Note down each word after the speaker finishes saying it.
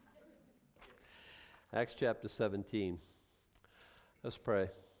Acts chapter 17. Let's pray.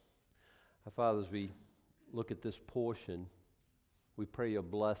 Our Father, as we look at this portion, we pray your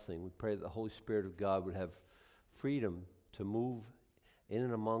blessing. We pray that the Holy Spirit of God would have freedom to move in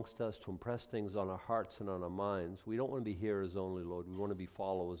and amongst us, to impress things on our hearts and on our minds. We don't want to be hearers only, Lord. We want to be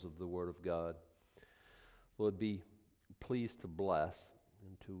followers of the Word of God. Lord, be pleased to bless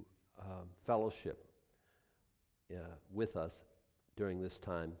and to fellowship with us during this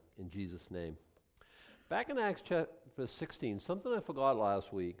time. In Jesus' name. Back in Acts chapter 16, something I forgot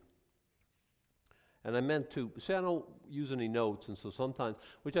last week, and I meant to, I don't use any notes, and so sometimes,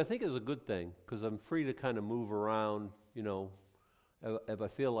 which I think is a good thing, because I'm free to kind of move around, if I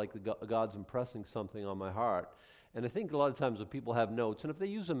feel like God's impressing something on my heart. And I think a lot of times when people have notes, and if they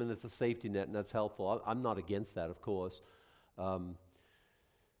use them and it's a safety net and that's helpful, I'm not against that, of course.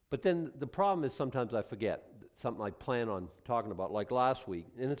 But then the problem is sometimes I forget something I plan on talking about, like last week.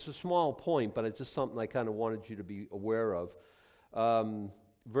 And it's a small point, but it's just something I kind of wanted you to be aware of.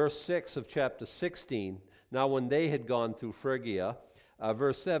 Verse 6 of chapter 16, now when they had gone through Phrygia,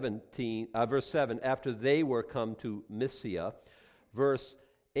 verse 7, after they were come to Mysia, verse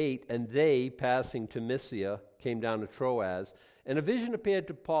 8, and they, passing to Mysia, came down to Troas. And a vision appeared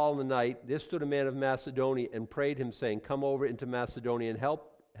to Paul in the night. There stood a man of Macedonia and prayed him, saying, come over into Macedonia and help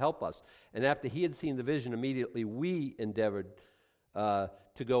us. And after he had seen the vision, immediately we endeavored to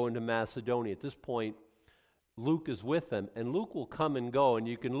go into Macedonia. At this point, Luke is with them, and Luke will come and go, and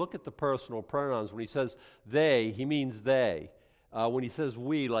you can look at the personal pronouns. When he says they, he means they. When he says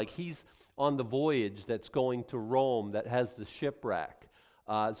we, like he's on the voyage that's going to Rome that has the shipwreck.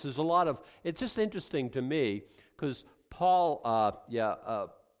 So there's a lot of, it's just interesting to me, because Paul,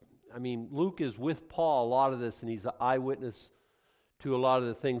 Luke is with Paul a lot of this, and he's an eyewitness to a lot of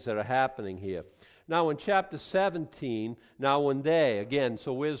the things that are happening here. Now in chapter 17, now when they, again,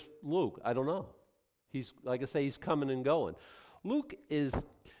 so where's Luke? I don't know. He's, like I say, he's coming and going. Luke he's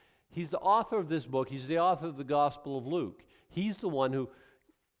the author of this book. He's the author of the Gospel of Luke. He's the one who,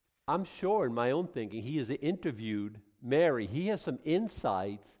 I'm sure in my own thinking, he has interviewed Mary. He has some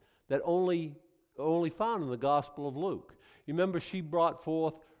insights that only found in the Gospel of Luke. You remember she brought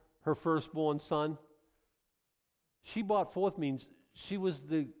forth her firstborn son? She brought forth means she was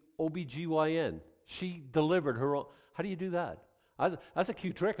the OBGYN. She delivered her own. How do you do that? That's a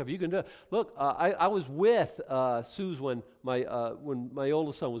cute trick if you can do it. Look, I was with Suze when my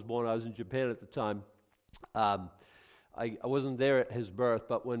oldest son was born. I was in Japan at the time. I wasn't there at his birth,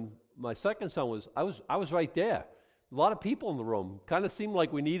 but when my second son was, I was right there. A lot of people in the room. Kind of seemed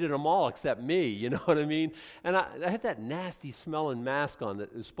like we needed them all except me, you know what I mean? And I had that nasty smelling mask on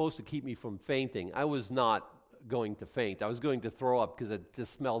that was supposed to keep me from fainting. I was not going to faint. I was going to throw up because it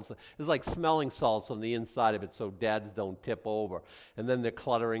just smells. It's like smelling salts on the inside of it so dads don't tip over. And then they're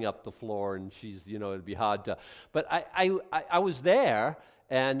cluttering up the floor and she's, it'd be hard to. But I was there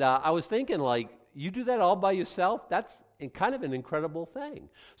and I was thinking like, you do that all by yourself? That's kind of an incredible thing.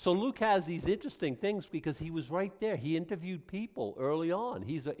 So Luke has these interesting things because he was right there. He interviewed people early on.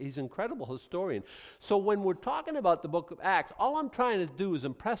 He's an incredible historian. So when we're talking about the book of Acts, all I'm trying to do is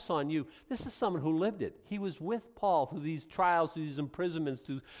impress on you, this is someone who lived it. He was with Paul through these trials, through these imprisonments,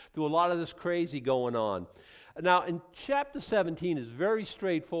 through a lot of this crazy going on. Now, in chapter 17 is a very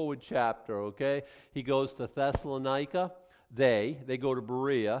straightforward chapter, okay? He goes to Thessalonica. They go to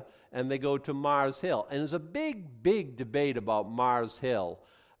Berea, and they go to Mars Hill. And there's a big, big debate about Mars Hill.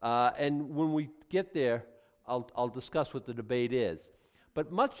 And when we get there, I'll discuss what the debate is.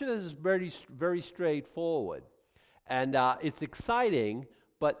 But much of this is very, very straightforward. And it's exciting,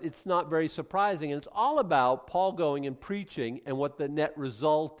 but it's not very surprising. And it's all about Paul going and preaching and what the net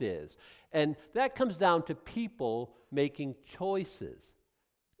result is. And that comes down to people making choices,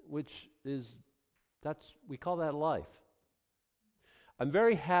 which is, we call that life. I'm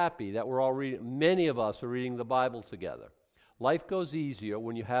very happy that we're all reading, many of us are reading the Bible together. Life goes easier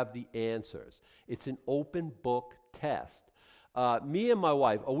when you have the answers. It's an open book test. Me and my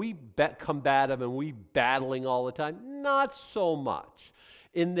wife, are we combative and we battling all the time? Not so much.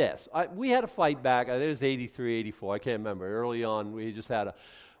 In this, we had a fight back, it was 83, 84, I can't remember. Early on, we just had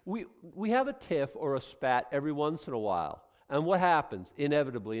we have a tiff or a spat every once in a while. And what happens?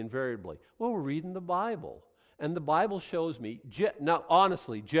 Inevitably, invariably. Well, we're reading the Bible. And the Bible shows me, now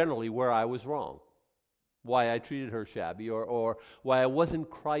honestly, generally where I was wrong. Why I treated her shabby or why I wasn't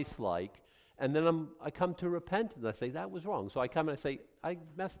Christ-like. And then I come to repent and I say, that was wrong. So I come and I say, I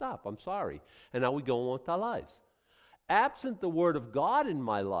messed up, I'm sorry. And now we go on with our lives. Absent the Word of God in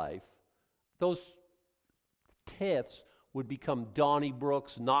my life, those tiffs would become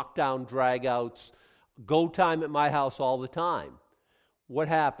Donniebrooks, knockdown dragouts, go time at my house all the time. what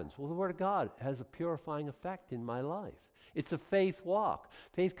happens? Well, the Word of God has a purifying effect in my life. It's a faith walk.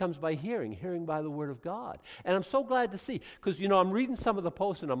 Faith comes by hearing, hearing by the Word of God. And I'm so glad to see, because, I'm reading some of the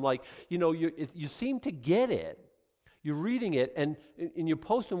posts and I'm like, you seem to get it. You're reading it and you're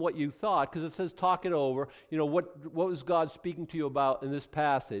posting what you thought, because it says talk it over. What was God speaking to you about in this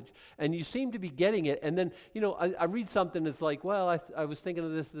passage? And you seem to be getting it. And then, I read something that's like, well, I was thinking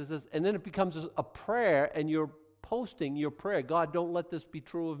of this, and then it becomes a prayer, and you're posting your prayer. God, don't let this be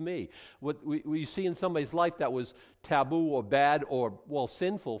true of me. What you see in somebody's life that was taboo or bad or,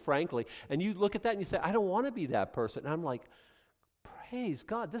 sinful, frankly, and you look at that and you say, I don't want to be that person. And I'm like, praise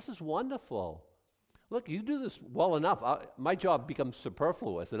God, this is wonderful. Look, you do this well enough. My job becomes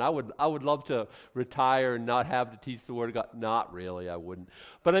superfluous, and I would love to retire and not have to teach the Word of God. Not really, I wouldn't.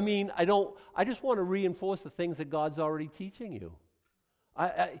 But I just want to reinforce the things that God's already teaching you.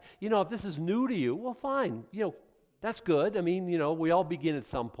 If this is new to you, well, fine. That's good. We all begin at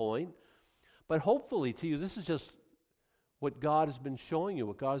some point. But hopefully to you, this is just what God has been showing you,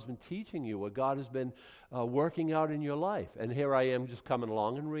 what God has been teaching you, what God has been working out in your life. And here I am just coming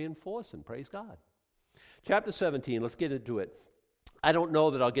along and reinforcing. Praise God. Chapter 17, let's get into it. I don't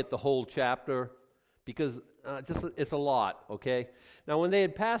know that I'll get the whole chapter because it's a lot, okay? Now, when they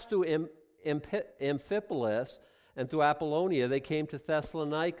had passed through Amphipolis and through Apollonia, they came to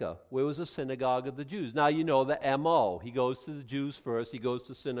Thessalonica, where was a synagogue of the Jews. Now, you know the M.O. He goes to the Jews first. He goes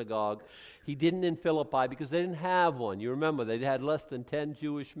to synagogue. He didn't in Philippi because they didn't have one. You remember, they had less than 10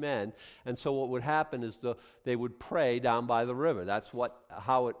 Jewish men. And so what would happen is they would pray down by the river. That's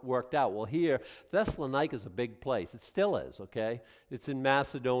how it worked out. Well, here, Thessalonica is a big place. It still is, okay? It's in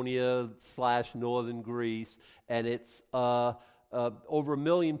Macedonia / northern Greece, and it's over 1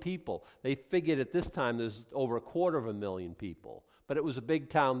 million people. They figured at this time there's over 250,000 people. But it was a big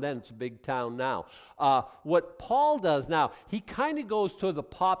town then, it's a big town now. What Paul does now, he kind of goes to the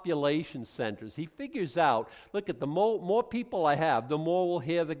population centers. He figures out, look, at the more people I have, the more will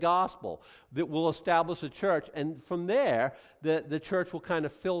hear the gospel. That will establish a church, and from there, the church will kind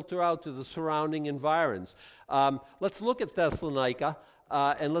of filter out to the surrounding environs. Let's look at Thessalonica,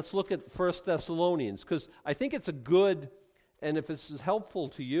 and let's look at 1 Thessalonians, because I think it's a good... And if this is helpful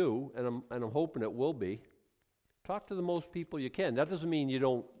to you, and I'm hoping it will be, talk to the most people you can. That doesn't mean you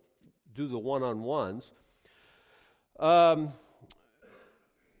don't do the one-on-ones.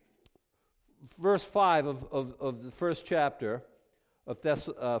 Verse 5 of the first chapter of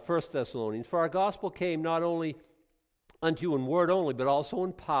 1 Thessalonians, for our gospel came not only unto you in word only, but also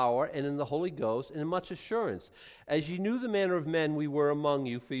in power and in the Holy Ghost and in much assurance, as ye knew the manner of men we were among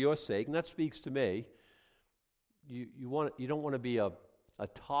you for your sake. And that speaks to me. You don't want to be a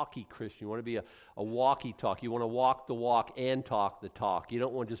talky Christian. You want to be a walkie-talkie. You want to walk the walk and talk the talk. You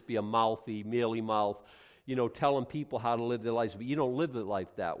don't want to just be a mouthy, mealy mouth, telling people how to live their lives. But you don't live the life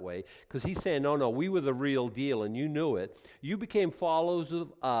that way. Because he's saying, no, we were the real deal, and you knew it. You became followers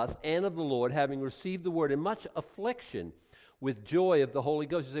of us and of the Lord, having received the word in much affliction with joy of the Holy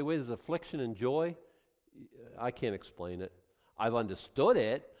Ghost. You say, wait, there's affliction and joy? I can't explain it. I've understood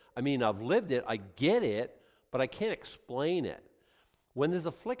it. I've lived it. I get it. But I can't explain it. When there's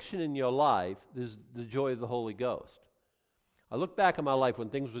affliction in your life, there's the joy of the Holy Ghost. I look back at my life when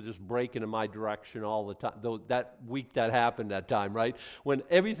things were just breaking in my direction all the time. Though that week that happened that time, right? When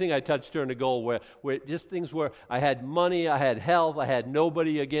everything I touched turned to gold, where just things were, I had money, I had health, I had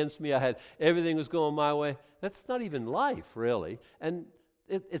nobody against me, everything was going my way. That's not even life, really. And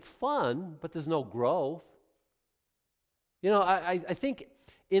it's fun, but there's no growth. I think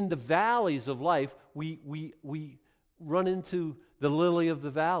in the valleys of life, we run into the lily of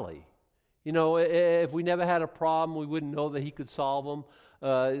the valley. If we never had a problem, we wouldn't know that he could solve them.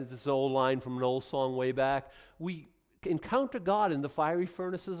 It's an old line from an old song way back. We encounter God in the fiery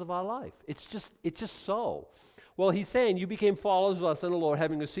furnaces of our life. It's just so. Well, he's saying, you became followers of us in the Lord,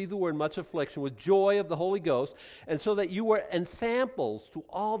 having received the word much affliction with joy of the Holy Ghost, and so that you were ensamples to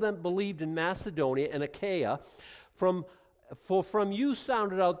all that believed in Macedonia and Achaia. For from you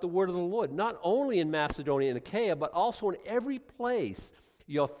sounded out the word of the Lord, not only in Macedonia and Achaia, but also in every place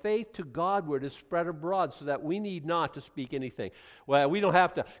your faith to Godward is spread abroad, so that we need not to speak anything. Well, we don't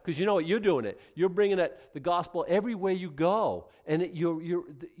have to, because you know what, you're doing it. You're bringing the gospel everywhere you go, and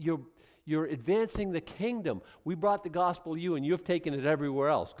you're advancing the kingdom. We brought the gospel to you, and you've taken it everywhere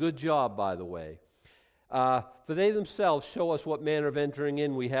else. Good job, by the way. For they themselves show us what manner of entering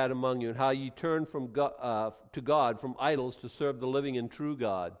in we had among you, and how ye turned to God from idols to serve the living and true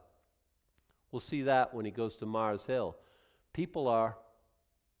God. We'll see that when he goes to Mars Hill. People are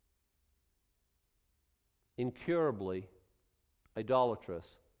incurably idolatrous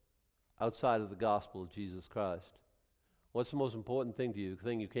outside of the gospel of Jesus Christ. What's the most important thing to you, the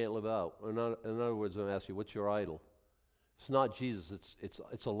thing you can't live out? In other words, I'm asking you, what's your idol? It's not Jesus,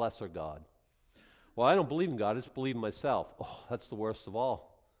 it's a lesser God. Well, I don't believe in God, I just believe in myself. Oh, that's the worst of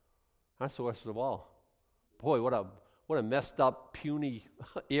all. That's the worst of all. Boy, what a messed up, puny,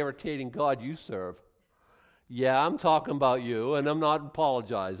 irritating God you serve. Yeah, I'm talking about you, and I'm not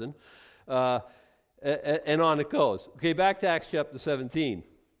apologizing. And on it goes. Okay, back to Acts chapter 17.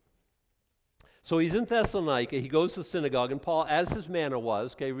 So he's in Thessalonica, he goes to the synagogue, and Paul, as his manner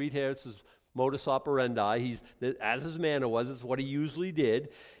was, okay, read here, it's his modus operandi, as his manner was, it's what he usually did,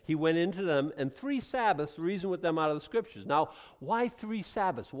 he went into them, and 3 Sabbaths reasoned with them out of the Scriptures. Now, why 3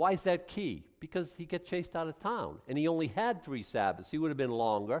 Sabbaths? Why is that key? Because he got chased out of town, and he only had 3 Sabbaths. He would have been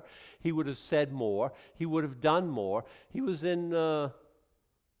longer, he would have said more, he would have done more. He was in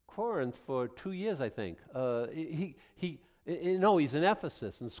Corinth for 2 years, I think. He's in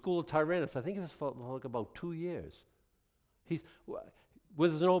Ephesus, in the school of Tyrannus. I think it was for like about 2 years. He's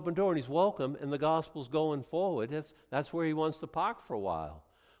with an open door, and he's welcome, and the gospel's going forward. That's where he wants to park for a while.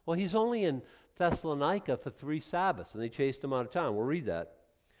 Well, he's only in Thessalonica for 3 Sabbaths, and they chased him out of town. We'll read that.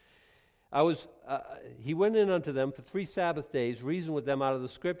 He went in unto them for 3 Sabbath days, reasoned with them out of the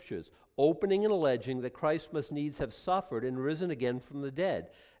Scriptures, opening and alleging that Christ must needs have suffered and risen again from the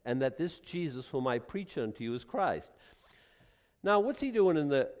dead, and that this Jesus whom I preach unto you is Christ. Now, what's he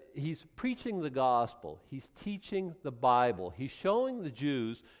doing he's preaching the gospel. He's teaching the Bible. He's showing the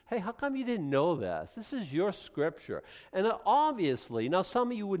Jews, hey, how come you didn't know this? This is your scripture. And obviously, now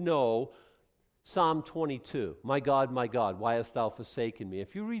some of you would know Psalm 22, my God, why hast thou forsaken me?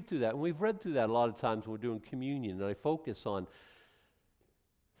 If you read through that, and we've read through that a lot of times when we're doing communion, and I focus on,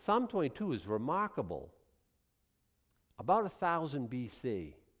 Psalm 22 is remarkable. About 1000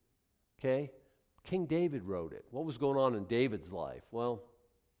 BC, okay? King David wrote it. What was going on in David's life? Well,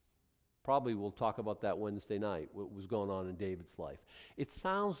 probably we'll talk about that Wednesday night, what was going on in David's life. It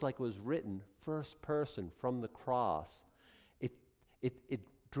sounds like it was written first person from the cross. It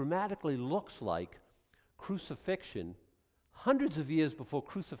dramatically looks like crucifixion hundreds of years before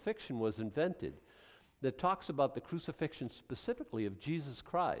crucifixion was invented, that talks about the crucifixion specifically of Jesus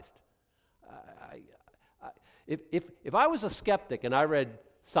Christ. If I was a skeptic and I read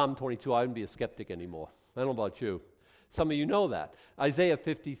Psalm 22, I wouldn't be a skeptic anymore. I don't know about you. Some of you know that. Isaiah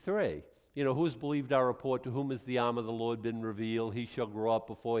 53, who has believed our report? To whom has the arm of the Lord been revealed? He shall grow up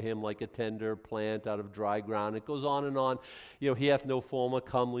before him like a tender plant out of dry ground. It goes on and on. He hath no form of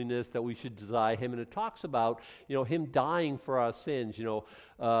comeliness that we should desire him. And it talks about, him dying for our sins.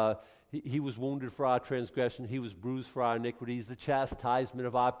 He was wounded for our transgression. He was bruised for our iniquities. The chastisement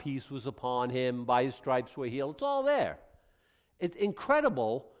of our peace was upon him. By his stripes we're healed. It's all there. It's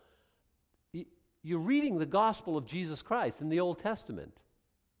incredible. You're reading the gospel of Jesus Christ in the Old Testament.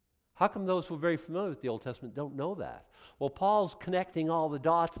 How come those who are very familiar with the Old Testament don't know that? Well, Paul's connecting all the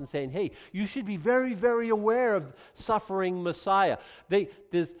dots and saying, hey, you should be very, very aware of suffering Messiah.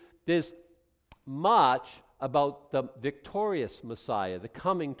 There's much about the victorious Messiah, the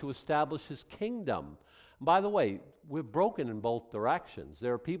coming to establish his kingdom. By the way, we're broken in both directions.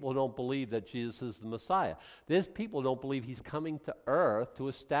 There are people who don't believe that Jesus is the Messiah. There's people who don't believe he's coming to earth to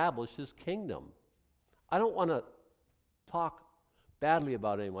establish his kingdom. I don't want to talk badly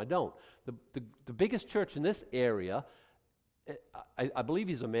about anyone. I don't. The biggest church in this area, I believe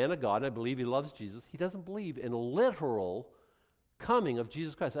he's a man of God, and I believe he loves Jesus. He doesn't believe in a literal coming of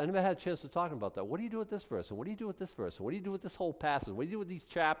Jesus Christ. I never had a chance to talk about that. What do you do with this verse? And what do you do with this verse? And what do you do with this whole passage? What do you do with these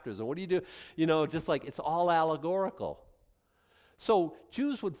chapters? And what do you do? Just like it's all allegorical. So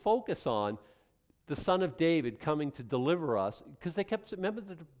Jews would focus on the Son of David coming to deliver us, because they kept, remember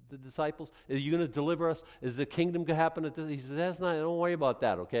the disciples, are you going to deliver us? Is the kingdom going to happen at this? He says, that's not, don't worry about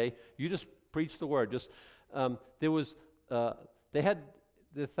that, okay? You just preach the word. They had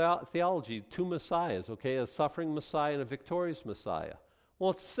the theology, 2 messiahs, okay? A suffering Messiah and a victorious Messiah.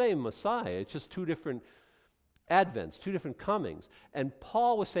 Well, it's the same Messiah. It's just 2 different advents, 2 different comings. And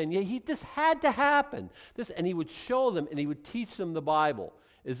Paul was saying, yeah, this had to happen. And he would show them and he would teach them the Bible.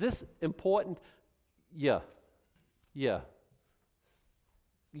 Is this important? Yeah.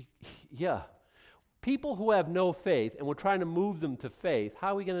 People who have no faith and we're trying to move them to faith,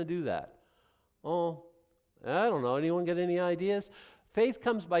 how are we going to do that? Oh, I don't know. Anyone get any ideas? Faith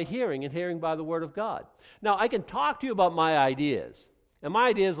comes by hearing, and hearing by the word of God. Now, I can talk to you about my ideas, and my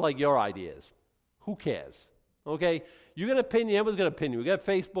ideas like your ideas. Who cares? Okay? You got an opinion, everyone's got an opinion. We got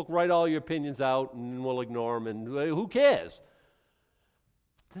Facebook, write all your opinions out, and we'll ignore them, and who cares?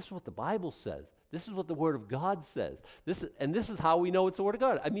 This is what the Bible says. This is what the Word of God says. This is how we know it's the Word of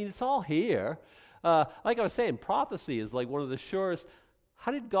God. I mean, it's all here. Like I was saying, prophecy is like one of the surest.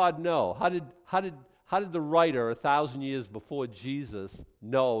 How did God know? How How did the writer 1,000 years before Jesus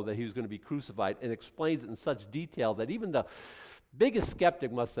know that he was going to be crucified, and explains it in such detail that even the biggest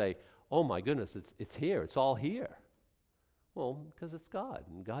skeptic must say, oh my goodness, it's here, it's all here. Well, because it's God,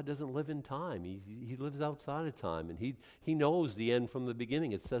 and God doesn't live in time. He lives outside of time, and he knows the end from the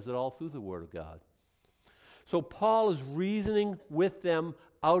beginning. It says it all through the Word of God. So Paul is reasoning with them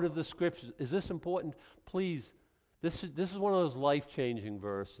out of the Scriptures. Is this important? Please, this is one of those life-changing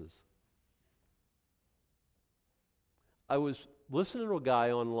verses. I was listening to a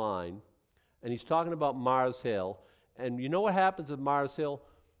guy online, and he's talking about Mars Hill, and you know what happens at Mars Hill?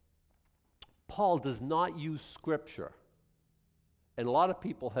 Paul does not use Scripture. And a lot of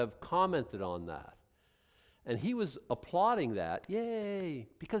people have commented on that. And he was applauding that, yay,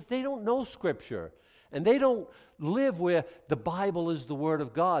 because they don't know Scripture. And they don't live where the Bible is the Word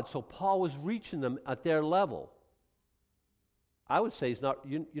of God. So Paul was reaching them at their level. I would say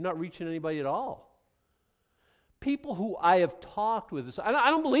you're not reaching anybody at all. People who I have talked with, I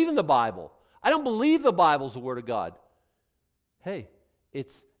don't believe in the Bible. I don't believe the Bible's the Word of God. Hey,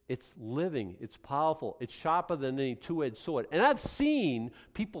 it's living, it's powerful, it's sharper than any two-edged sword. And I've seen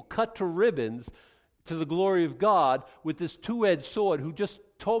people cut to ribbons to the glory of God with this two-edged sword who just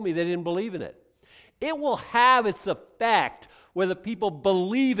told me they didn't believe in it. It will have its effect whether people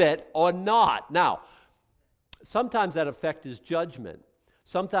believe it or not. Now, sometimes that effect is judgment.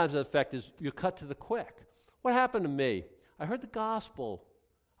 Sometimes that effect is you're cut to the quick. What happened to me? I heard the gospel.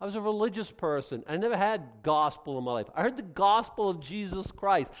 I was a religious person. I never had gospel in my life. I heard the gospel of Jesus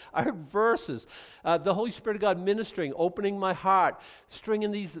Christ. I heard verses. The Holy Spirit of God ministering, opening my heart,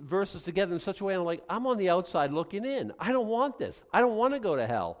 stringing these verses together in such a way, I'm on the outside looking in. I don't want this. I don't want to go to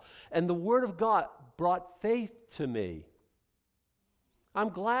hell. And the Word of God brought faith to me. I'm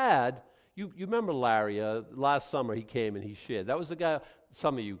glad. You remember Larry? Last summer he came and he shared. That was the guy,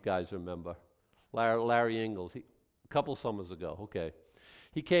 some of you guys remember. Larry Ingalls. A couple summers ago. Okay.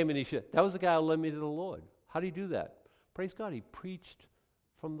 He came and he shared. That was the guy who led me to the Lord. How did he do that? Praise God. He preached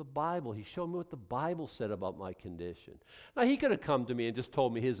from the Bible. He showed me what the Bible said about my condition. Now, he could have come to me and just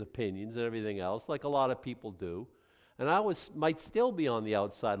told me his opinions and everything else, like a lot of people do. And I might still be on the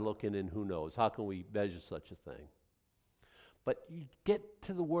outside looking in, who knows? How can we measure such a thing? But you get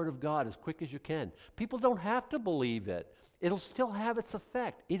to the Word of God as quick as you can. People don't have to believe it. It'll still have its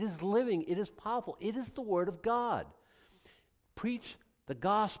effect. It is living. It is powerful. It is the Word of God. Preach the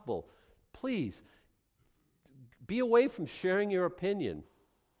gospel. Please, be away from sharing your opinion.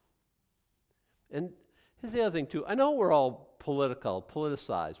 And here's the other thing, too. I know we're all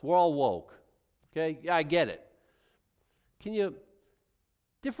politicized. We're all woke. Okay? Yeah, I get it. Can you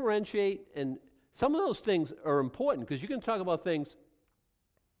differentiate? And some of those things are important because you can talk about things.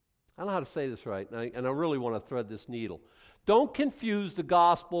 I don't know how to say this right, and I really want to thread this needle. Don't confuse the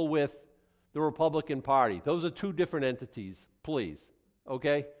gospel with the Republican Party. Those are two different entities, please.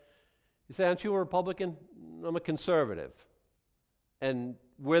 Okay? You say, aren't you a Republican? I'm a conservative. And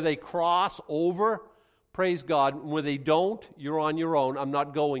where they cross over, praise God. Where they don't, you're on your own. I'm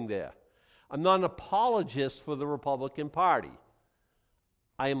not going there. I'm not an apologist for the Republican Party.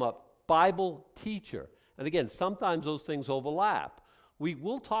 I am a Bible teacher. And again, sometimes those things overlap. We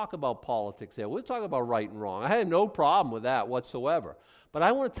will talk about politics there. We'll talk about right and wrong. I have no problem with that whatsoever. But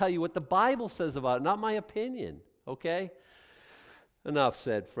I want to tell you what the Bible says about it, not my opinion. Okay? Enough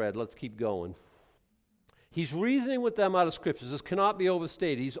said, Fred. Let's keep going. He's reasoning with them out of Scriptures. This cannot be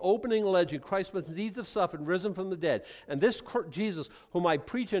overstated. He's opening a legend. Christ must needs have suffered, risen from the dead. And this Jesus, whom I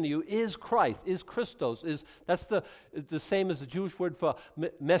preach unto you, is Christ, is Christos. That's the same as the Jewish word for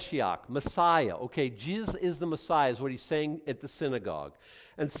Meshiach, Messiah. Okay, Jesus is the Messiah, is what he's saying at the synagogue.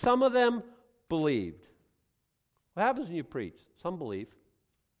 And some of them believed. What happens when you preach? Some believe.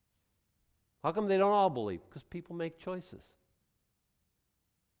 How come they don't all believe? Because people make choices.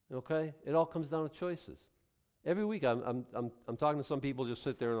 Okay? It all comes down to choices. Every week I'm talking to some people just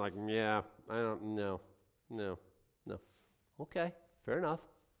sit there and like, yeah, I don't know. No. Okay, fair enough.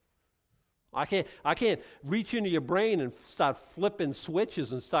 I can't reach into your brain and start flipping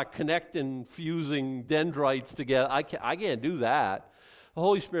switches and start connecting, fusing dendrites together. I can't do that. The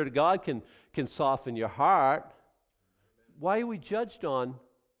Holy Spirit of God can soften your heart. Why are we judged on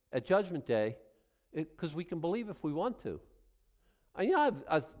at Judgment Day? Because we can believe if we want to.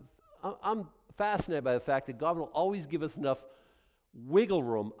 I'm fascinated by the fact that God will always give us enough wiggle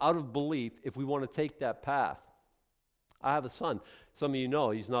room out of belief if we want to take that path. I have a son. Some of you know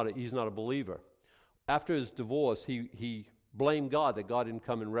he's not a believer. After his divorce, he blamed God that God didn't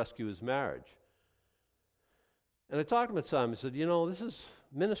come and rescue his marriage. And I talked to him at the time. I said, this is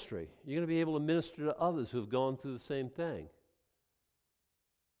ministry. You're going to be able to minister to others who have gone through the same thing.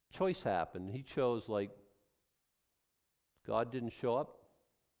 choice happened. He chose, like, God didn't show up,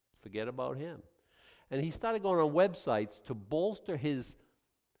 forget about him. And he started going on websites to bolster his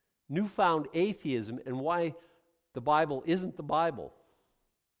newfound atheism and why the Bible isn't the Bible.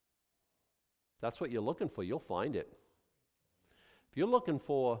 That's what you're looking for. You'll find it. If you're looking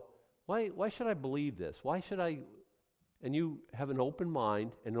for, why should I believe this? Why should I? And you have an open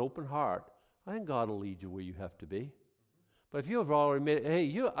mind, an open heart, I think God will lead you where you have to be. But if you have already made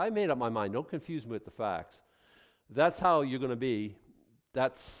it, I made up my mind. Don't confuse me with the facts. That's how you're going to be.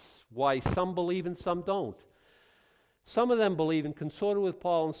 That's why some believe and some don't. Some of them believe and consorted with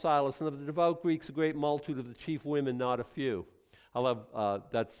Paul and Silas, and of the devout Greeks a great multitude, of the chief women not a few. I love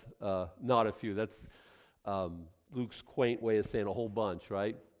that's not a few. That's Luke's quaint way of saying a whole bunch,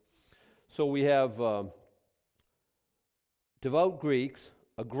 right? So we have devout Greeks,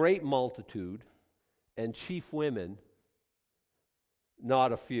 a great multitude, and chief women,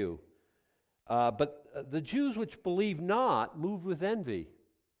 not a few. But the Jews which believe not moved with envy.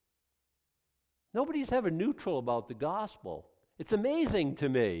 Nobody's ever neutral about the gospel. It's amazing to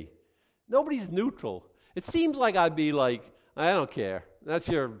me. Nobody's neutral. It seems like I'd be like, I don't care. That's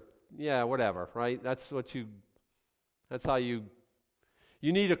your, whatever, right? That's how you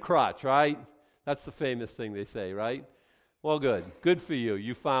need a crutch, right? That's the famous thing they say, right? Well, good. Good for you.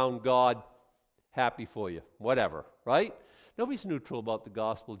 You found God, happy for you. Whatever, right? Nobody's neutral about the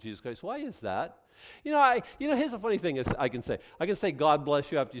gospel of Jesus Christ. Why is that? Here's a funny thing is I can say God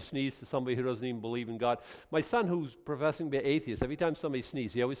bless you after you sneeze to somebody who doesn't even believe in God. My son, who's professing to be atheist, every time somebody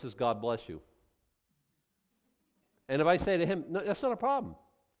sneezes, he always says, God bless you. And if I say to him, no, that's not a problem.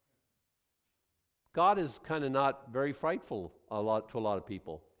 God is kind of not very frightful to a lot of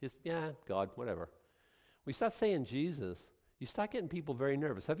people. He's, God, whatever. We start saying Jesus, you start getting people very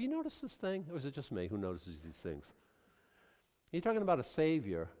nervous. Have you noticed this thing? Or is it just me who notices these things? You're talking about a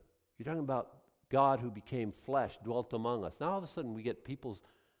Savior. You're talking about God who became flesh, dwelt among us. Now all of a sudden we get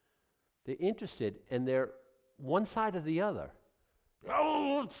they're interested, and they're one side or the other. They're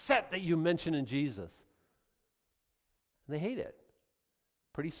all upset that you mention Jesus. And they hate it.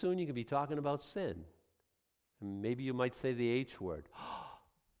 Pretty soon you can be talking about sin. And maybe you might say the H word.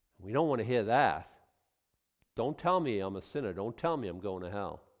 We don't want to hear that. Don't tell me I'm a sinner. Don't tell me I'm going to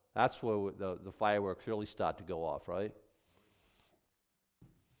hell. That's where the fireworks really start to go off, right?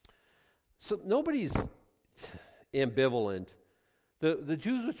 So nobody's ambivalent. The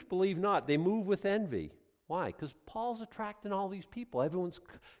Jews which believe not, they move with envy. Why? Because Paul's attracting all these people. Everyone's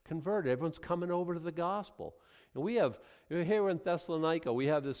converted. Everyone's coming over to the gospel. And we have, here in Thessalonica, we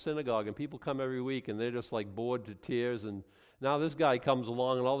have this synagogue, and people come every week, and they're just like bored to tears. And now this guy comes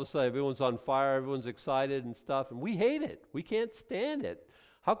along, and all of a sudden everyone's on fire, everyone's excited and stuff, and we hate it. We can't stand it.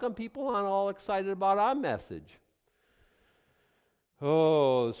 How come people aren't all excited about our message?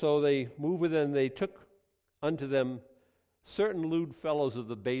 Oh, so they moved within, they took unto them certain lewd fellows of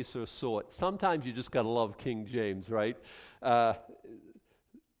the baser sort. Sometimes you just got to love King James, right?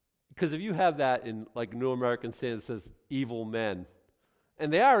 Because if you have that in, like, New American Standard, it says evil men.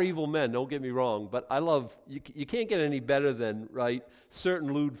 And they are evil men, don't get me wrong, but I love, you can't get any better than, right,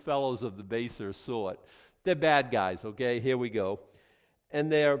 certain lewd fellows of the baser sort. They're bad guys, okay? Here we go.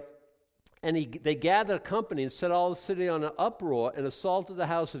 And they gathered a company and set all the city on an uproar and assaulted the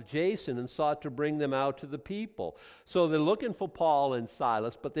house of Jason and sought to bring them out to the people. So they're looking for Paul and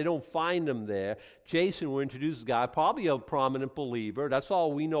Silas, but they don't find them there. Jason, we introduced this guy, probably a prominent believer. That's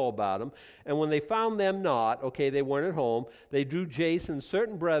all we know about him. And when they found them not, they weren't at home, they drew Jason and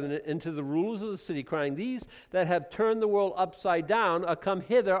certain brethren into the rulers of the city, crying, these that have turned the world upside down are come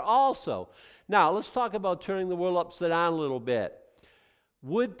hither also. Now, let's talk about turning the world upside down a little bit.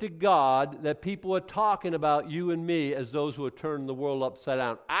 Would to God that people are talking about you and me as those who are turning the world upside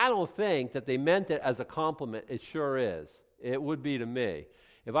down. I don't think that they meant it as a compliment. It sure is. It would be to me.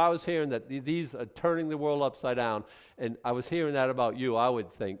 If I was hearing that these are turning the world upside down, and I was hearing that about you, I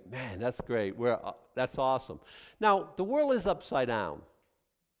would think, man, that's great. That's awesome. Now, the world is upside down.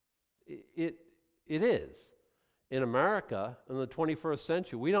 It is. In America, in the 21st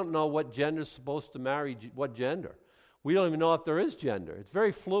century, we don't know what gender is supposed to marry what gender. We don't even know if there is gender. It's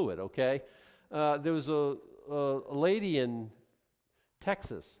very fluid, okay? There was a lady in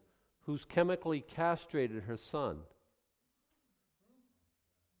Texas who's chemically castrated her son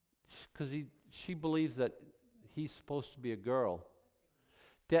because she believes that he's supposed to be a girl.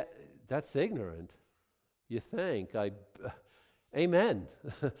 That's ignorant, you think. Amen.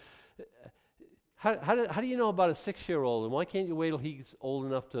 How do you know about a 6-year-old, and why can't you wait till he's old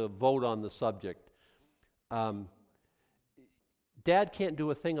enough to vote on the subject? Dad can't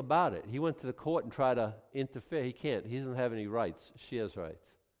do a thing about it. He went to the court and tried to interfere. He can't. He doesn't have any rights. She has rights.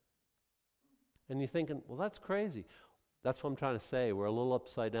 And you're thinking, well, that's crazy. That's what I'm trying to say. We're a little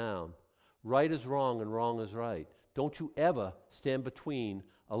upside down. Right is wrong and wrong is right. Don't you ever stand between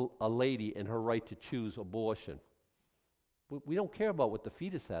a lady and her right to choose abortion. We don't care about what the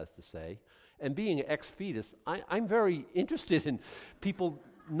fetus has to say. And being an ex-fetus, I'm very interested in people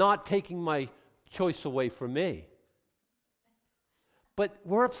not taking my choice away from me. But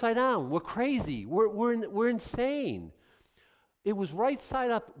we're upside down. We're crazy. We're insane. It was right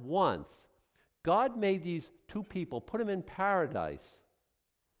side up once. God made these two people, put them in paradise.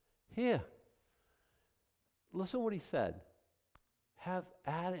 Here, listen to what he said. Have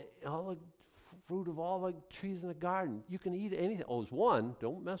added all the fruit of all the trees in the garden. You can eat anything. Oh, it's one.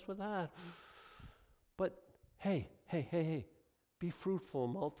 Don't mess with that. But hey, be fruitful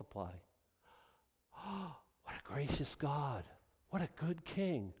and multiply. Oh, what a gracious God. What a good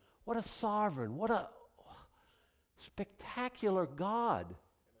king. What a sovereign. What a spectacular God.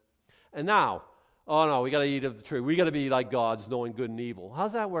 And now, oh no, we got to eat of the tree. We got to be like gods, knowing good and evil.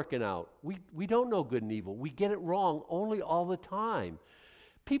 How's that working out? We don't know good and evil. We get it wrong only all the time.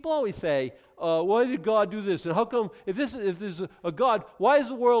 People always say, why did God do this? And how come, if there's a God, why is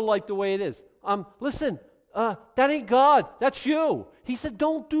the world like the way it is? Listen, that ain't God. That's you. He said,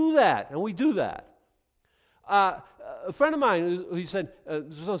 don't do that. And we do that. A friend of mine, he said,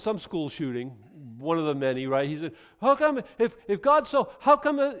 some school shooting, one of the many, right? He said, how come, if God so, how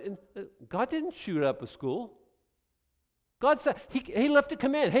come, God didn't shoot up a school. God said, he left a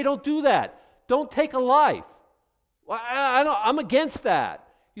command. Hey, don't do that. Don't take a life. Well, I'm against that.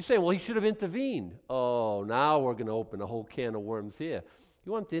 You say, well, he should have intervened. Oh, now we're going to open a whole can of worms here.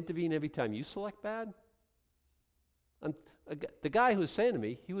 You want him to intervene every time you select bad? And the guy who was saying to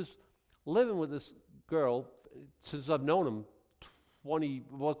me, he was living with this girl since I've known him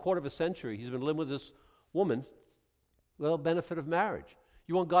a quarter of a century. He's been living with this woman without benefit of marriage.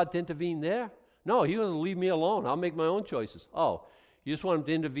 You want God to intervene there? No, he's going to leave me alone. I'll make my own choices. Oh, you just want him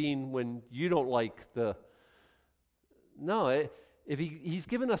to intervene when you don't like the... No, if he's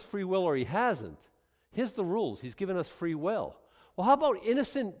given us free will or he hasn't, here's the rules. He's given us free will. Well, how about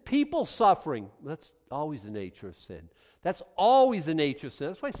innocent people suffering? That's always the nature of sin. That's always the nature of sin.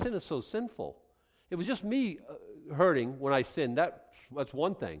 That's why sin is so sinful. If it was just me hurting when I sinned, that's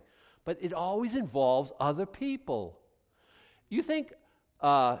one thing. But it always involves other people. You think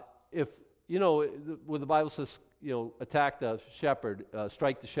if, where the Bible says, attack the shepherd,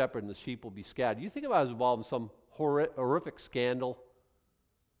 strike the shepherd and the sheep will be scattered. You think if I was involved in some horrific scandal,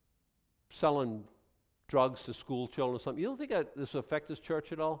 selling drugs to school children or something, you don't think this will affect this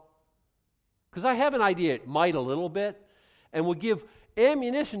church at all? Because I have an idea it might a little bit, and will give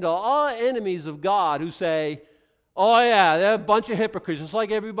ammunition to all enemies of God who say, oh yeah, they're a bunch of hypocrites just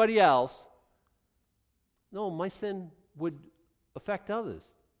like everybody else. No, my sin would affect others.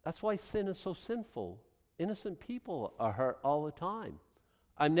 That's why sin is so sinful. Innocent people are hurt all the time.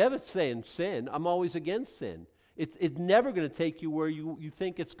 I'm never saying sin. I'm always against sin. It's never going to take you where you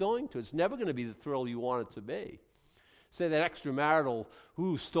think it's going to. It's never going to be the thrill you want it to be. Say that extramarital,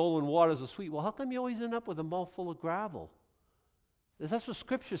 stolen waters are sweet. Well, how come you always end up with a mouthful of gravel? That's what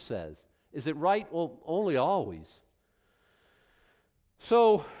Scripture says. Is it right? Well, only always.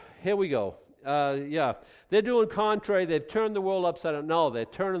 So, here we go. They're doing contrary. They've turned the world upside down. No, they're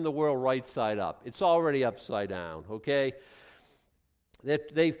turning the world right side up. It's already upside down, okay?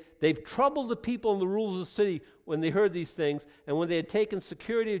 They've troubled the people and the rulers of the city when they heard these things, and when they had taken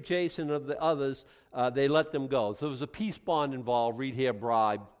security of Jason and of the others, they let them go. So there was a peace bond involved, read here,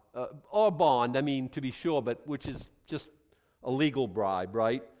 bribe, or bond, to be sure, but which is just a legal bribe,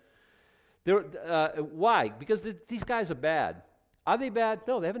 right? Why? Because these guys are bad. Are they bad?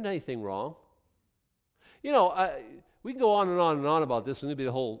 No, they haven't done anything wrong. We can go on and on and on about this, and it'd be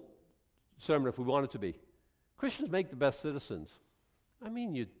the whole sermon if we wanted to be. Christians make the best citizens.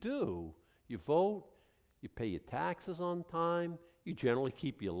 You do. You vote, you pay your taxes on time, you generally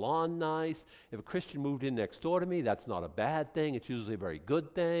keep your lawn nice. If a Christian moved in next door to me, that's not a bad thing. It's usually a very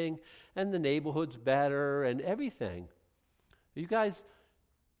good thing. And the neighborhood's better and everything. You guys,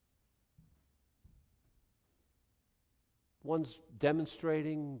 one's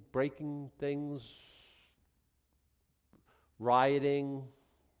demonstrating, breaking things, rioting,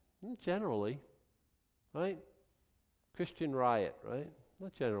 generally, right? Christian riot, right?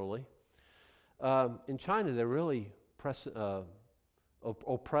 Not generally. In China, they're really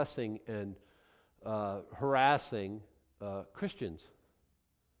oppressing and harassing Christians.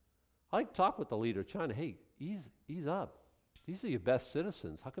 I like to talk with the leader of China. Hey, ease up. These are your best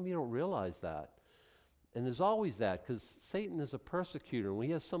citizens. How come you don't realize that? And there's always that, because Satan is a persecutor. And when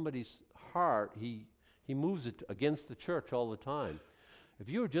he has somebody's heart, he moves it against the church all the time. If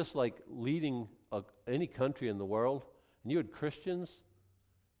you were just like leading any country in the world, and you had Christians,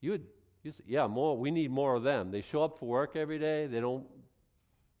 you'd say, yeah, more. We need more of them. They show up for work every day. They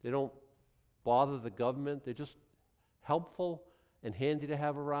don't bother the government. They're just helpful and handy to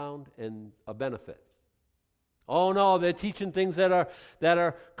have around and a benefit. Oh no, they're teaching things that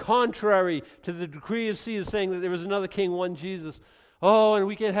are contrary to the decree of Caesar, saying that there is another king, one Jesus. Oh, and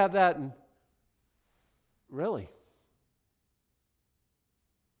we can't have that. And really?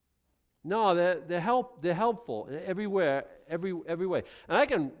 No, they're helpful everywhere, every way. And I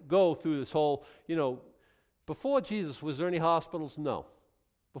can go through this whole, before Jesus, was there any hospitals? No.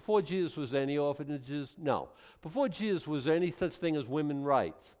 Before Jesus, was there any orphanages? No. Before Jesus, was there any such thing as women's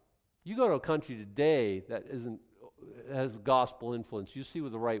rights? You go to a country today that has gospel influence, you see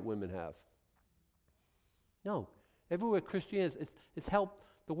what the right women have. No. Everywhere Christianity is, it's helped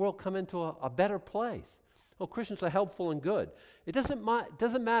the world come into a better place. Oh, Christians are helpful and good. It doesn't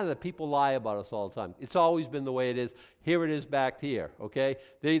matter that people lie about us all the time. It's always been the way it is. Here it is back here, okay?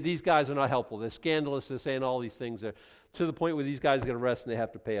 These guys are not helpful. They're scandalous. They're saying all these things. They're to the point where these guys get arrested and they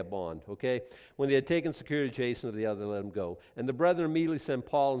have to pay a bond, okay? When they had taken security of Jason of the other, let him go. And the brethren immediately sent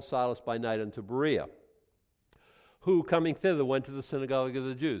Paul and Silas by night unto Berea, who, coming thither, went to the synagogue of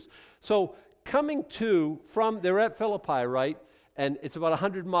the Jews. So, they're at Philippi, right? And it's about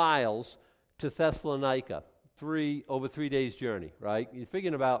 100 miles to Thessalonica. Over 3 days' journey, right? You're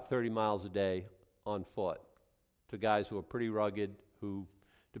figuring about 30 miles a day on foot to guys who are pretty rugged, who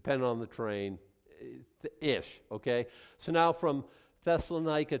depend on the train, okay? So now from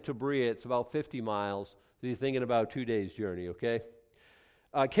Thessalonica to Berea, it's about 50 miles. So you're thinking about 2 days' journey, okay?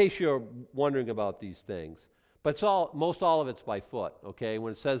 In case you're wondering about these things. But most all of it's by foot, okay?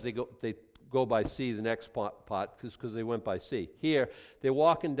 When it says they go by sea, the next part is because they went by sea. Here, they're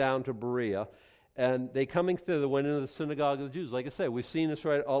walking down to Berea, and they coming thither went into the synagogue of the Jews. Like I said, we've seen this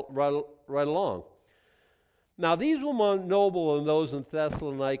right along. Now these were more noble than those in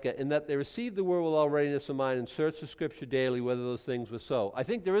Thessalonica, in that they received the word with all readiness of mind and searched the Scripture daily whether those things were so. I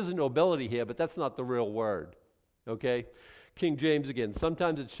think there is a nobility here, but that's not the real word. Okay? King James again.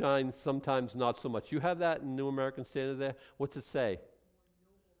 Sometimes it shines, sometimes not so much. You have that in New American Standard there? What's it say?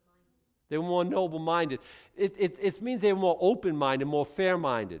 They were more noble-minded. It means they were more open-minded, more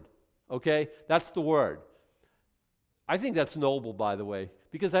fair-minded. Okay? That's the word. I think that's noble, by the way,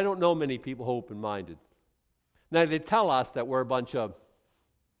 because I don't know many people who are open-minded. Now, they tell us that we're a bunch of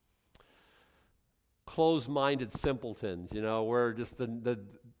closed-minded simpletons, we're just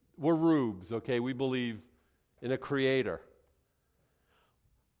we're rubes, okay? We believe in a creator.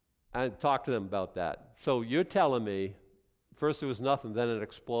 I talked to them about that. So you're telling me, first there was nothing, then it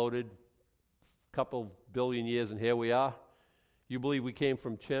exploded, a couple billion years, and here we are? You believe we came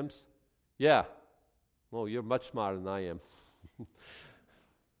from chimps? Yeah. Well, you're much smarter than I am.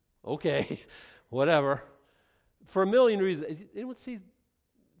 Okay, whatever. For a million reasons. Anyone see?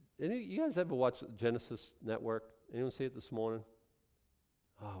 You guys ever watch Genesis Network? Anyone see it this morning?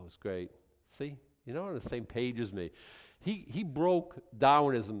 Oh, it was great. See, you're on the same page as me. He broke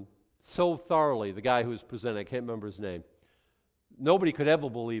Darwinism so thoroughly. The guy who was presenting, I can't remember his name. Nobody could ever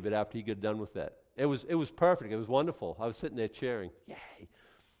believe it after he got done with it. It was perfect. It was wonderful. I was sitting there cheering. Yay!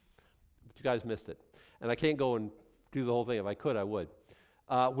 But you guys missed it. And I can't go and do the whole thing. If I could, I would.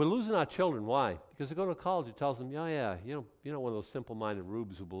 We're losing our children. Why? Because they go to college. It tells them, you're not one of those simple-minded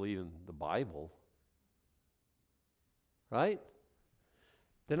rubes who believe in the Bible. Right?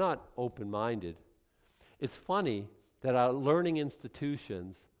 They're not open-minded. It's funny that our learning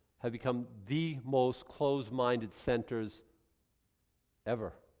institutions have become the most closed-minded centers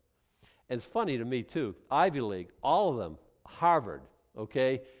ever. And it's funny to me, too. Ivy League, all of them, Harvard,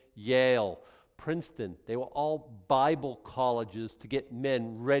 okay, Yale, Princeton, they were all Bible colleges to get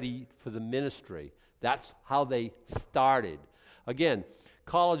men ready for the ministry. That's how they started. Again,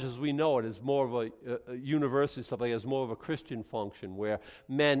 college as we know it is more of a university stuff like that, is more of a Christian function where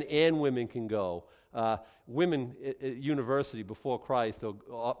men and women can go. Women at university before Christ,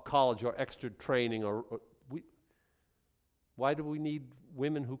 or college, or extra training, why do we need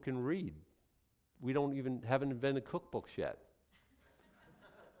women who can read? We haven't invented cookbooks yet.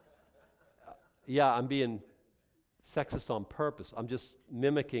 Yeah, I'm being sexist on purpose. I'm just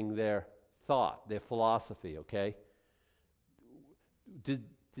mimicking their thought, their philosophy, okay? Did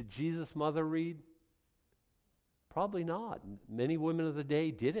Jesus' mother read? Probably not. Many women of the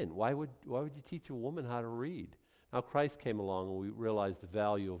day didn't. Why would you teach a woman how to read? Now Christ came along and we realized the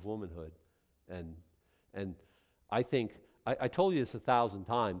value of womanhood. And I think, I told you this 1,000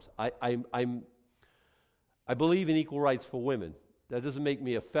 times, I believe in equal rights for women. That doesn't make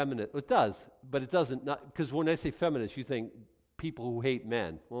me a feminist. It does, but it doesn't. Because when I say feminist, you think people who hate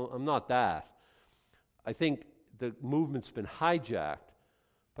men. Well, I'm not that. I think the movement's been hijacked,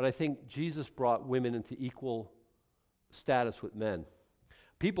 but I think Jesus brought women into equal status with men.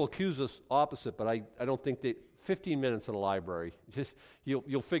 People accuse us opposite, but I don't think that 15 minutes in a library, just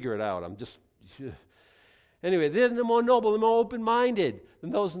you'll figure it out. Anyway, they're more noble, they're more open-minded than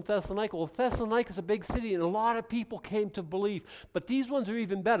those in Thessalonica. Well, Thessalonica is a big city, and a lot of people came to believe. But these ones are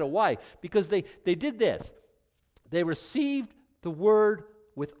even better. Why? Because they did this. They received the word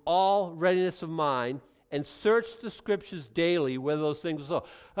with all readiness of mind and searched the scriptures daily whether those things were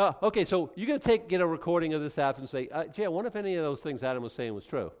so. Okay, so you're going to get a recording of this after and say, gee, I wonder if any of those things Adam was saying was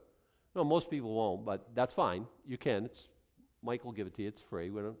true. No, most people won't, but that's fine. You can. Mike will give it to you. It's free.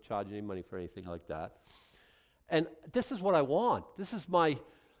 We don't charge any money for anything like that. And this is what I want. This is my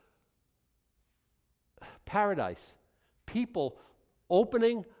paradise. People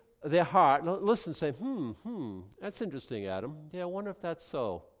opening their heart, listen, say, that's interesting, Adam. Yeah, I wonder if that's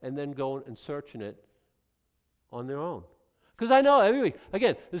so. And then going and searching it on their own. Because I know, every week,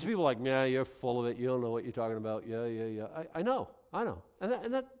 again, there's people like, yeah, you're full of it. You don't know what you're talking about. Yeah. I know.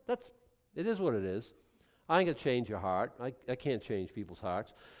 And that's, it is what it is. I ain't going to change your heart. I can't change people's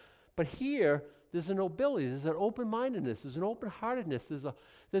hearts. But here, there's a nobility. There's an open-mindedness. There's an open-heartedness.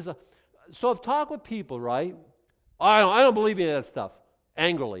 So I've talked with people, right? I don't believe any of that stuff.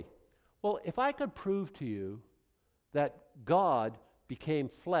 Angrily. Well, if I could prove to you that God became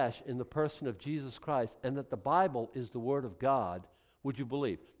flesh in the person of Jesus Christ and that the Bible is the Word of God, would you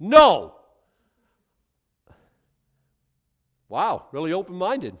believe? No! Wow, really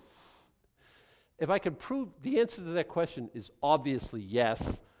open-minded. If I could prove the answer to that question is obviously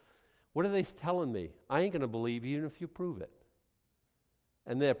yes, what are they telling me? I ain't going to believe even if you prove it.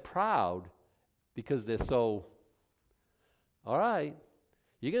 And they're proud because they're so, all right,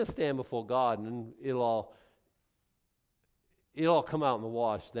 you're going to stand before God and it'll all come out in the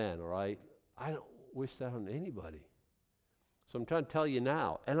wash then, all right? I don't wish that on anybody. So I'm trying to tell you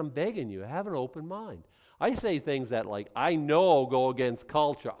now, and I'm begging you, have an open mind. I say things that I know go against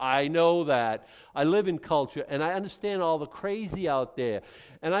culture. I know that. I live in culture, and I understand all the crazy out there.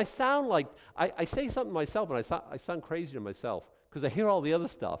 And I sound like, I say something to myself, and I sound crazy to myself, because I hear all the other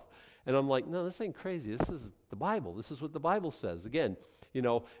stuff. And I'm like, no, this ain't crazy. This is the Bible. This is what the Bible says. Again,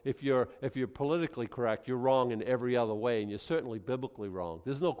 if you're politically correct, you're wrong in every other way, and you're certainly biblically wrong.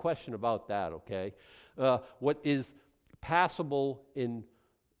 There's no question about that, okay? What is passable in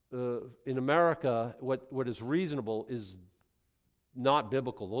America, what is reasonable is not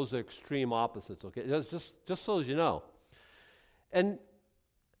biblical. Those are extreme opposites, okay? Just so as you know. And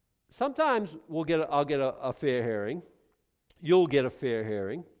sometimes I'll get a fair hearing. You'll get a fair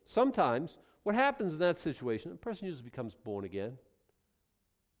hearing. Sometimes what happens in that situation, the person usually becomes born again.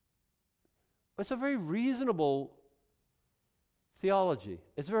 It's a very reasonable theology.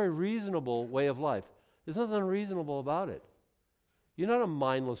 It's a very reasonable way of life. There's nothing unreasonable about it. You're not a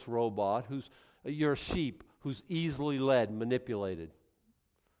mindless robot you're a sheep who's easily led and manipulated.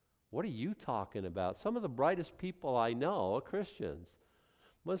 What are you talking about? Some of the brightest people I know are Christians.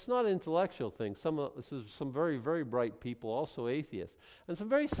 But it's not an intellectual thing. This is some very, very bright people, also atheists. And some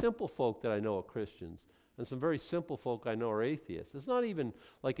very simple folk that I know are Christians. And some very simple folk I know are atheists. It's not even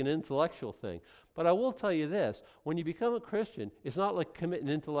like an intellectual thing. But I will tell you this. When you become a Christian, it's not like committing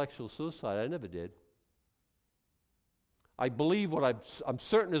intellectual suicide. I never did. I believe what I'm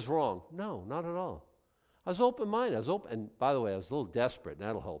certain is wrong. No, not at all. I was open-minded. And by the way, I was a little desperate, and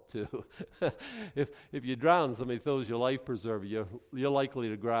that'll help too. If you drown, somebody throws your life preserver, you're likely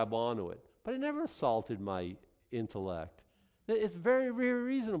to grab onto it. But it never assaulted my intellect. It's very, very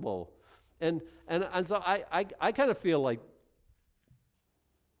reasonable. And so I kind of feel like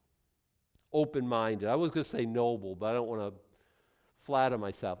open-minded. I was going to say noble, but I don't want to flatter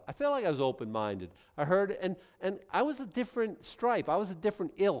myself. I feel like I was open-minded. I heard, and I was a different stripe. I was a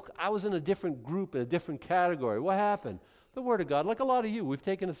different ilk. I was in a different group, in a different category. What happened? The Word of God, like a lot of you, we've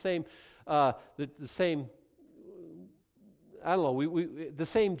taken the same, I don't know, the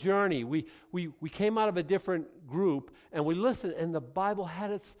same journey. We came out of a different group, and we listened, and the Bible had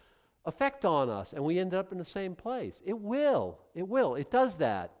its effect on us, and we ended up in the same place. It will. It does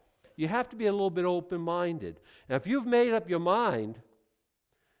that. You have to be a little bit open-minded. And if you've made up your mind,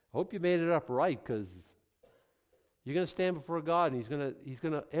 I hope you made it up right, because you're going to stand before God, and He's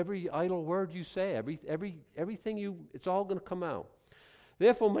going to every idle word you say, everything it's all going to come out.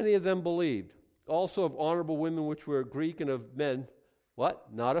 Therefore, many of them believed. Also of honorable women, which were Greek, and of men, what?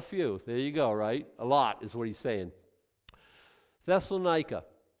 Not a few. There you go, right? A lot is what he's saying. Thessalonica,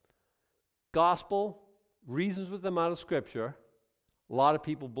 gospel, reasons with them out of Scripture. A lot of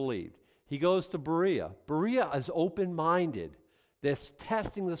people believed. He goes to Berea. Berea is open-minded. They're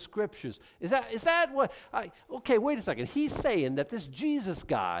testing the scriptures. Is that what? Okay, wait a second. He's saying that this Jesus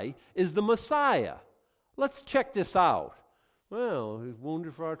guy is the Messiah. Let's check this out. Well, he's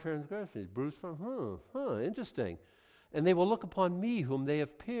wounded for our transgressions, he's bruised for, interesting. And they will look upon me whom they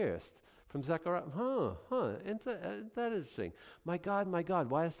have pierced. From Zechariah, isn't that interesting? My God,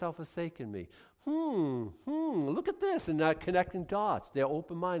 why hast thou forsaken me? Look at this. And not connecting dots. They're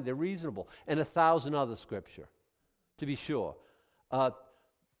open-minded, they're reasonable. And 1,000 other scripture, to be sure.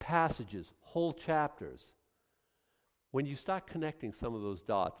 Passages, whole chapters. When you start connecting some of those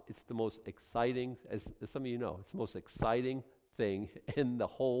dots, it's the most exciting, as some of you know, it's the most exciting thing in the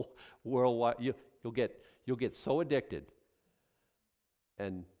whole world. You'll get so addicted.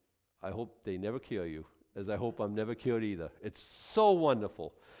 And I hope they never cure you, as I hope I'm never cured either. It's so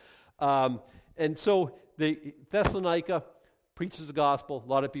wonderful. And so the Thessalonica preaches the gospel, a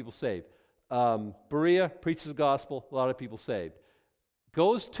lot of people saved. Berea preaches the gospel, a lot of people saved.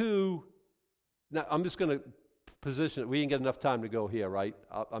 Goes to, now I'm just going to position it. We didn't get enough time to go here, right?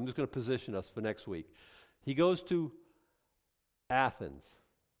 I'm just going to position us for next week. He goes to Athens,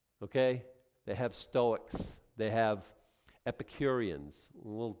 okay? They have Stoics. They have Epicureans.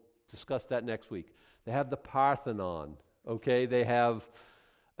 We'll discuss that next week. They have the Parthenon, okay? They have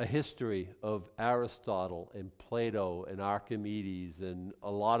a history of Aristotle and Plato and Archimedes and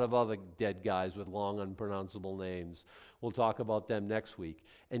a lot of other dead guys with long unpronounceable names. We'll talk about them next week.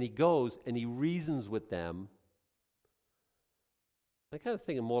 And he goes and he reasons with them. I kind of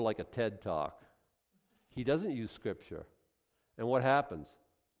think of more like a TED Talk. He doesn't use Scripture. And what happens?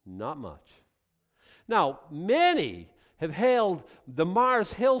 Not much. Now, many have hailed the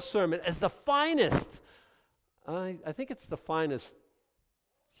Mars Hill sermon as the finest. I think it's the finest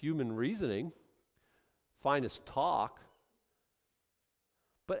human reasoning, finest talk.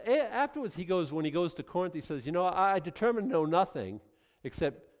 But afterwards, when he goes to Corinth, he says, I determined to know nothing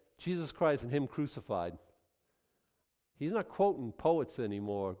except Jesus Christ and Him crucified. He's not quoting poets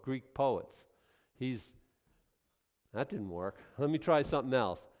anymore, Greek poets. That didn't work. Let me try something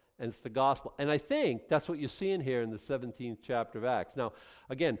else. And it's the gospel. And I think that's what you're seeing here in the 17th chapter of Acts. Now,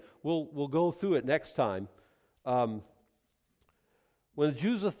 again, we'll go through it next time. When the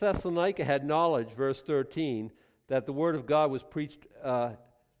Jews of Thessalonica had knowledge, verse 13, that the word of God was preached of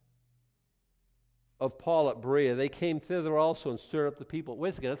Paul at Berea, they came thither also and stirred up the people. Wait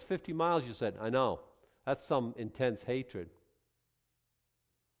a second, that's 50 miles, you said. I know. That's some intense hatred.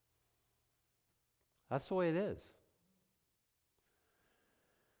 That's the way it is.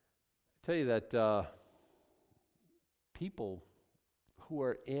 I tell you that people who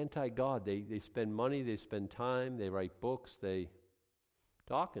are anti-God, they spend money, they spend time, they write books,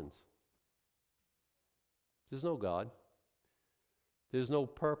 Dawkins. There's no God. There's no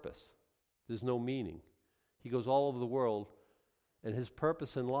purpose. There's no meaning. He goes all over the world, and his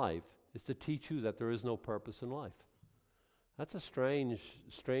purpose in life is to teach you that there is no purpose in life. That's a strange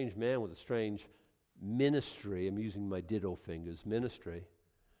man with a strange ministry. I'm using my ditto fingers, ministry.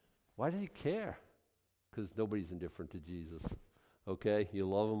 Why does he care? Because nobody's indifferent to Jesus. Okay? You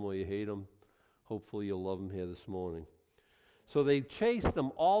love him or you hate him. Hopefully you'll love him here this morning. So they chased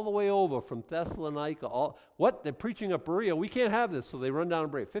them all the way over from Thessalonica. They're preaching at Berea. We can't have this. So they run down to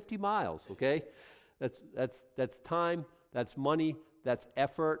Berea. 50 miles, okay? That's time, that's money, that's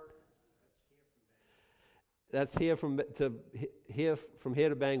effort. That's from here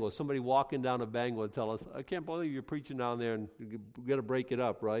to Bangor. Somebody walking down to Bangor and tell us, I can't believe you're preaching down there and we've got to break it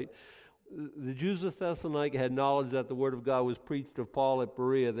up, right? The Jews of Thessalonica had knowledge that the word of God was preached of Paul at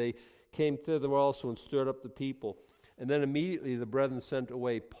Berea. They came thither also and stirred up the people. And then immediately the brethren sent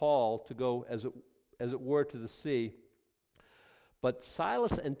away Paul to go, as it were, to the sea. But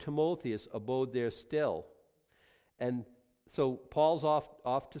Silas and Timotheus abode there still. And so Paul's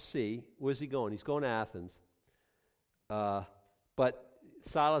off to sea. Where's he going? He's going to Athens. But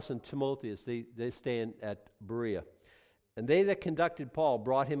Silas and Timotheus, they stand at Berea. And they that conducted Paul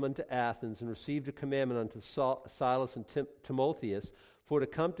brought him unto Athens and received a commandment unto Silas and Timotheus for to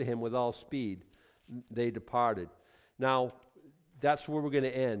come to him with all speed. They departed. Now, that's where we're going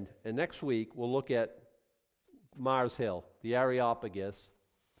to end. And next week, we'll look at Mars Hill, the Areopagus,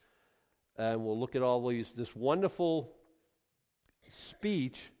 and we'll look at all this wonderful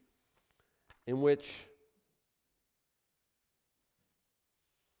speech in which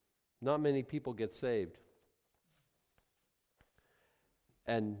not many people get saved.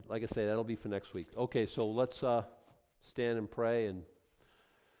 And like I say, that'll be for next week. Okay, so let's stand and pray, and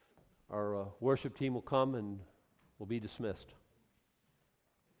our worship team will come and we'll be dismissed.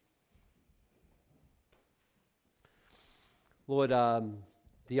 Lord,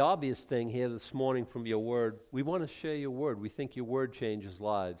 the obvious thing here this morning from your word, we want to share your word. We think your word changes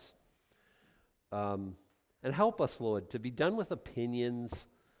lives. And help us, Lord, to be done with opinions,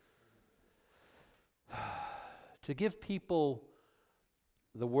 to give people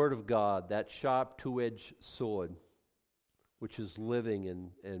the word of God, that sharp two-edged sword, which is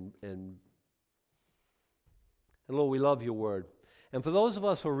living and Lord, we love your word. And for those of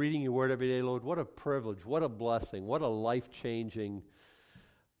us who are reading your word every day, Lord, what a privilege, what a blessing, what a life-changing.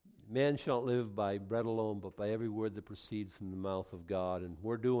 Man shall not live by bread alone, but by every word that proceeds from the mouth of God. And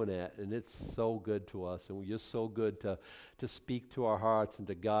we're doing that, and it's so good to us. And we're just so good to speak to our hearts and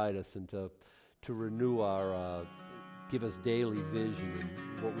to guide us and to renew our, give us daily vision and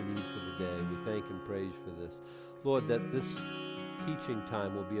what we need for the day. We thank and praise for this. Lord, that this teaching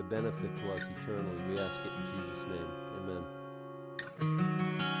time will be a benefit to us eternally. We ask it in Jesus' name. Amen.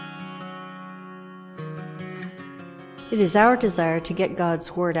 It is our desire to get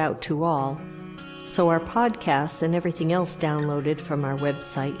God's Word out to all, so our podcasts and everything else downloaded from our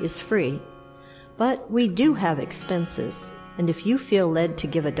website is free. But we do have expenses, and if you feel led to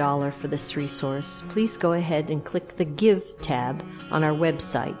give $1 for this resource, please go ahead and click the Give tab on our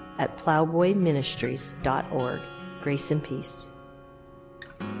website at plowboyministries.org. Grace and peace.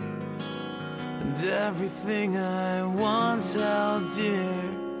 And everything I once held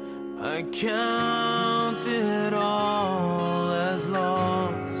dear, I count it all